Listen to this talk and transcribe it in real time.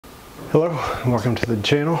Hello, and welcome to the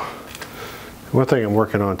channel. One thing I'm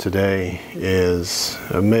working on today is,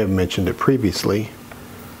 I may have mentioned it previously,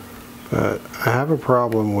 but I have a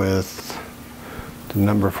problem with the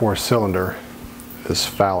number 4 cylinder is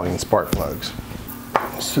fouling spark plugs.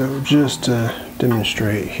 So just to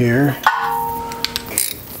demonstrate here,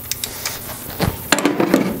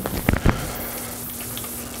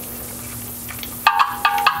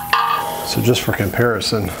 so just for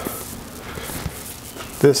comparison,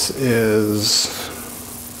 this is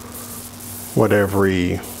what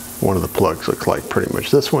every one of the plugs looks like pretty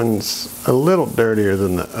much. This one's a little dirtier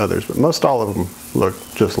than the others, but most all of them look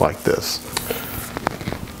just like this.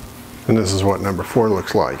 And this is what number 4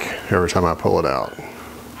 looks like every time I pull it out.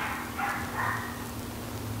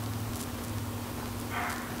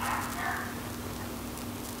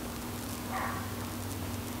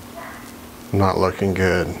 Not looking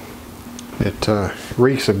good. It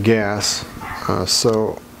reeks of gas,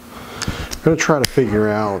 so I'm going to try to figure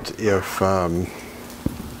out if I'm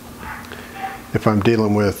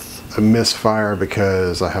dealing with a misfire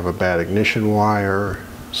because I have a bad ignition wire,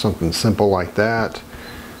 something simple like that.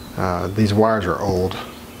 These wires are old.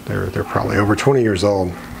 They're probably over 20 years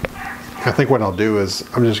old. I think what I'll do is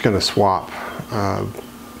I'm just going to swap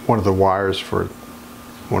one of the wires for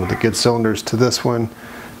one of the good cylinders to this one,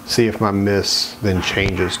 see if my miss then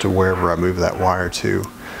changes to wherever I move that wire to.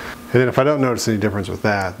 And then if I don't notice any difference with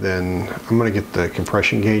that, then I'm going to get the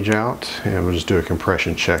compression gauge out and we'll just do a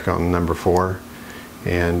compression check on number 4,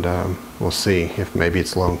 and we'll see if maybe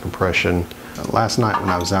it's low in compression. Last night when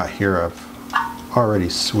I was out here, I've already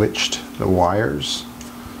switched the wires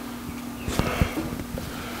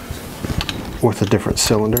with a different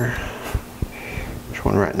cylinder. There's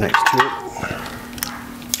one right next to it.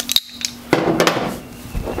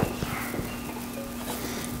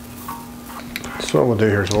 So what we'll do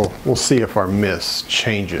here is we'll see if our miss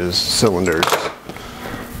changes cylinders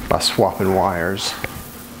by swapping wires.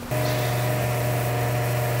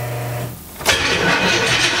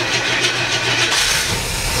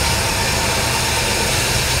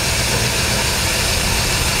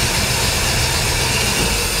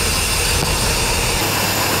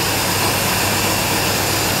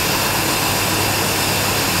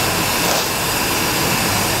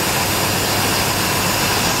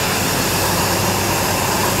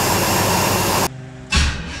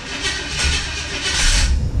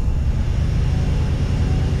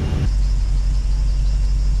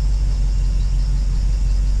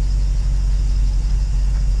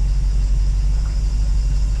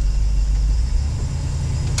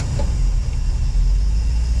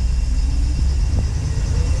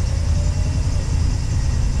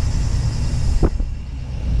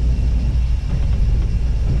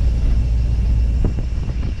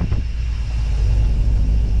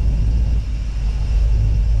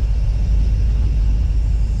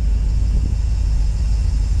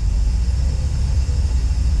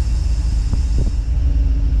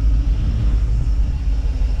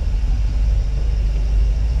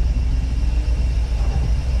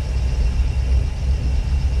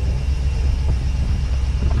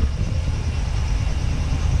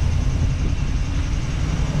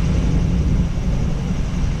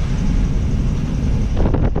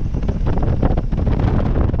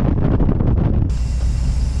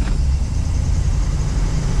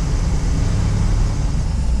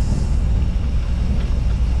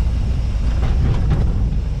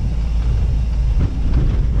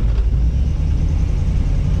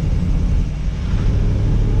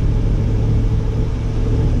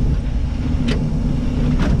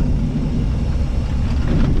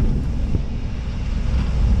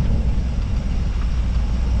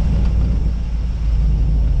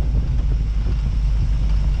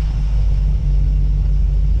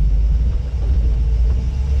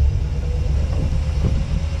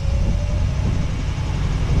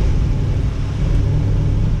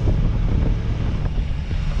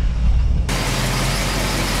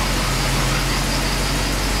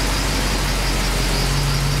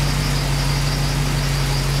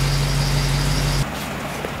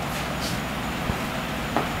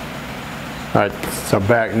 Alright, so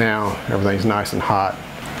back now, everything's nice and hot.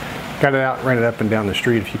 Got it out, ran it up and down the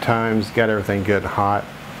street a few times, got everything good and hot.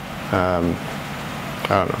 I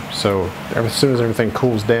don't know, so as soon as everything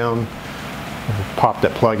cools down, we'll pop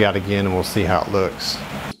that plug out again and we'll see how it looks.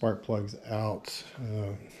 Spark plug's out.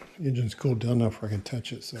 Engine's cooled down enough where I can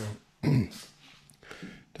touch it, so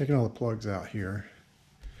taking all the plugs out here.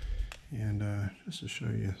 And just to show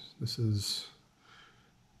you, this is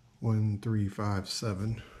 1, 3, 5,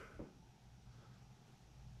 7.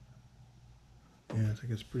 Yeah, I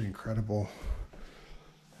think it's pretty incredible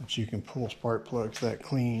that you can pull spark plugs that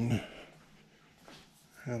clean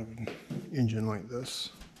out of an engine like this.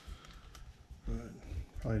 But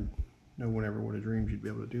probably no one ever would have dreamed you'd be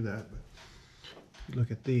able to do that. But if you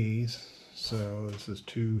look at these, so this is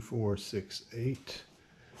 2, 4, 6, 8,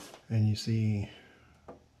 and you see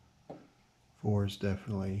 4 is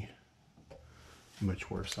definitely much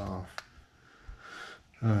worse off.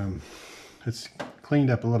 It's cleaned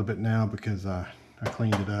up a little bit now because I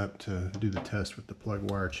cleaned it up to do the test with the plug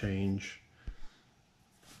wire change,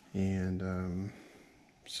 and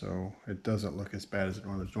so it doesn't look as bad as it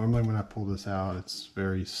normally does. Normally when I pull this out, it's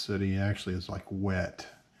very sooty. It actually is like wet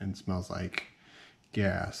and smells like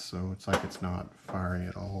gas, so it's like it's not firing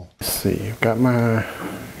at all. Let's see, I've got my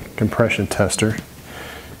compression tester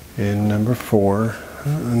in number 4. I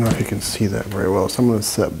don't know if you can see that very well, so I'm going to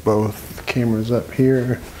set both cameras up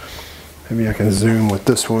here. Maybe I can zoom with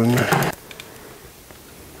this one.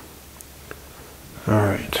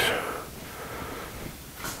 Alright,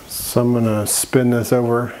 so I'm going to spin this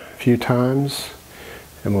over a few times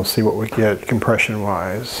and we'll see what we get compression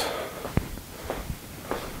wise.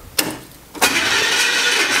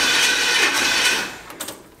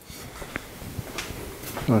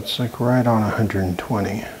 So it's like right on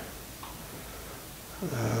 120.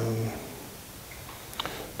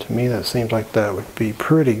 To me that seems like that would be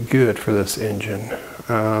pretty good for this engine.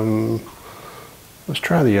 Let's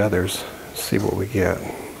try the others, see what we get.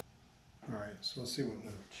 Alright, so let's see what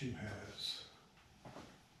number 2 has.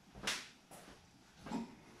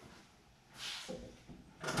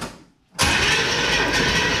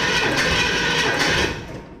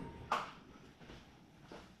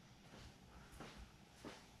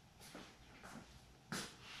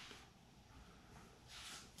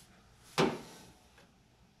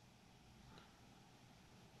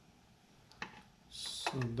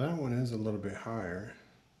 So that one is a little bit higher,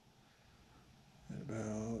 at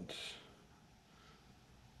about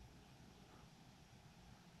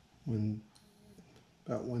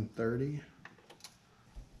 130.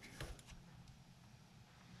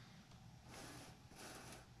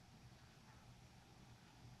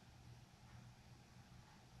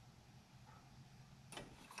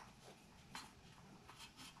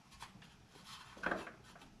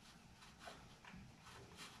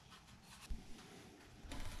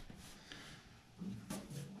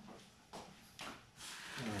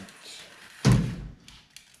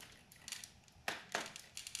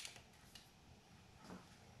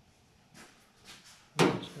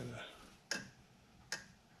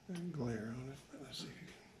 Glare on it, but let's see if you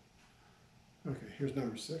can. Okay, here's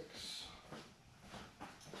number 6.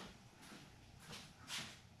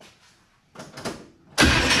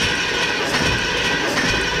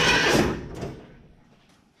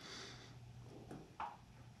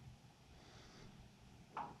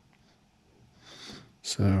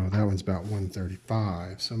 So that one's about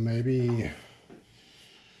 135. So maybe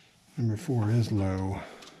number 4 is low.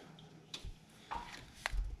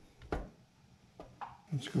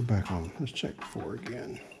 Let's go back on, let's check 4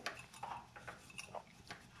 again.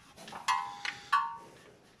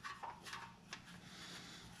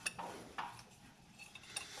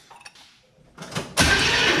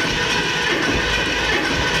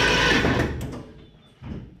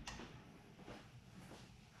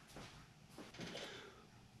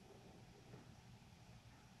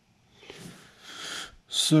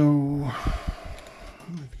 So, I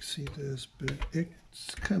don't know if you can see this, but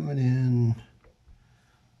it's coming in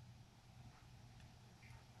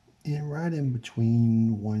right in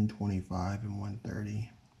between 125 and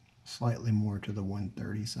 130, slightly more to the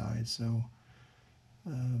 130 side, so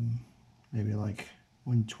maybe like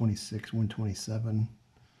 126, 127.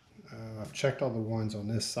 I've checked all the ones on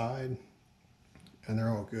this side and they're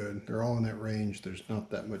all good. They're all in that range. There's not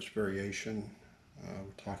that much variation.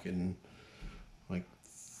 We're talking like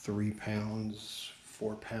 3 pounds,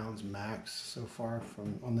 4 pounds max so far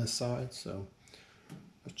from on this side. So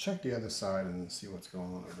let's check the other side and see what's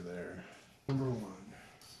going on over there. Number 1.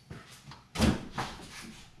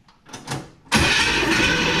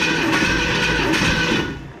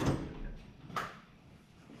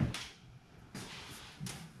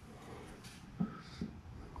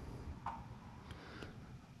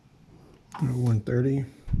 Number 130.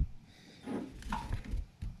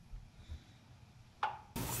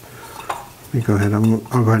 Let me go ahead. I'll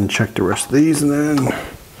go ahead and check the rest of these and then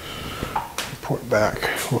report back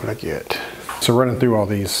what I get. So running through all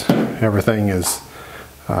these, everything is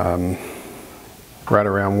right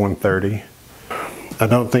around 130. I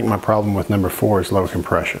don't think my problem with number 4 is low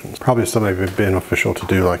compression. Probably something that would be beneficial to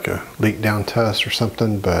do like a leak down test or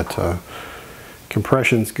something, but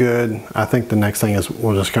compression's good. I think the next thing is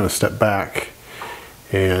we'll just kind of step back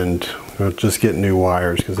and we'll just get new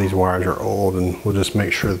wires because these wires are old, and we'll just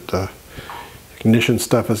make sure that the ignition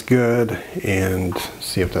stuff is good and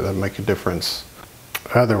see if that doesn't make a difference.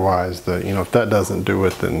 Otherwise, if that doesn't do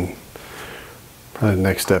it, then probably the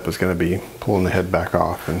next step is going to be pulling the head back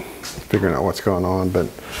off and figuring out what's going on. But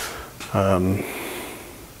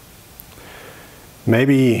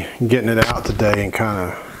maybe getting it out today and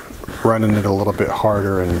kind of running it a little bit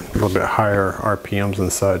harder and a little bit higher RPMs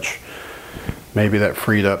and such, maybe that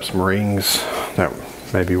freed up some rings that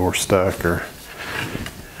maybe were stuck,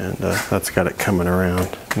 and that's got it coming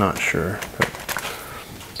around. Not sure, but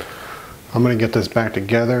I'm gonna get this back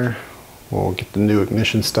together. We'll get the new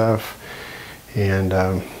ignition stuff, and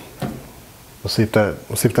we'll see if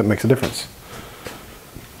that makes a difference.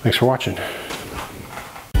 Thanks for watching.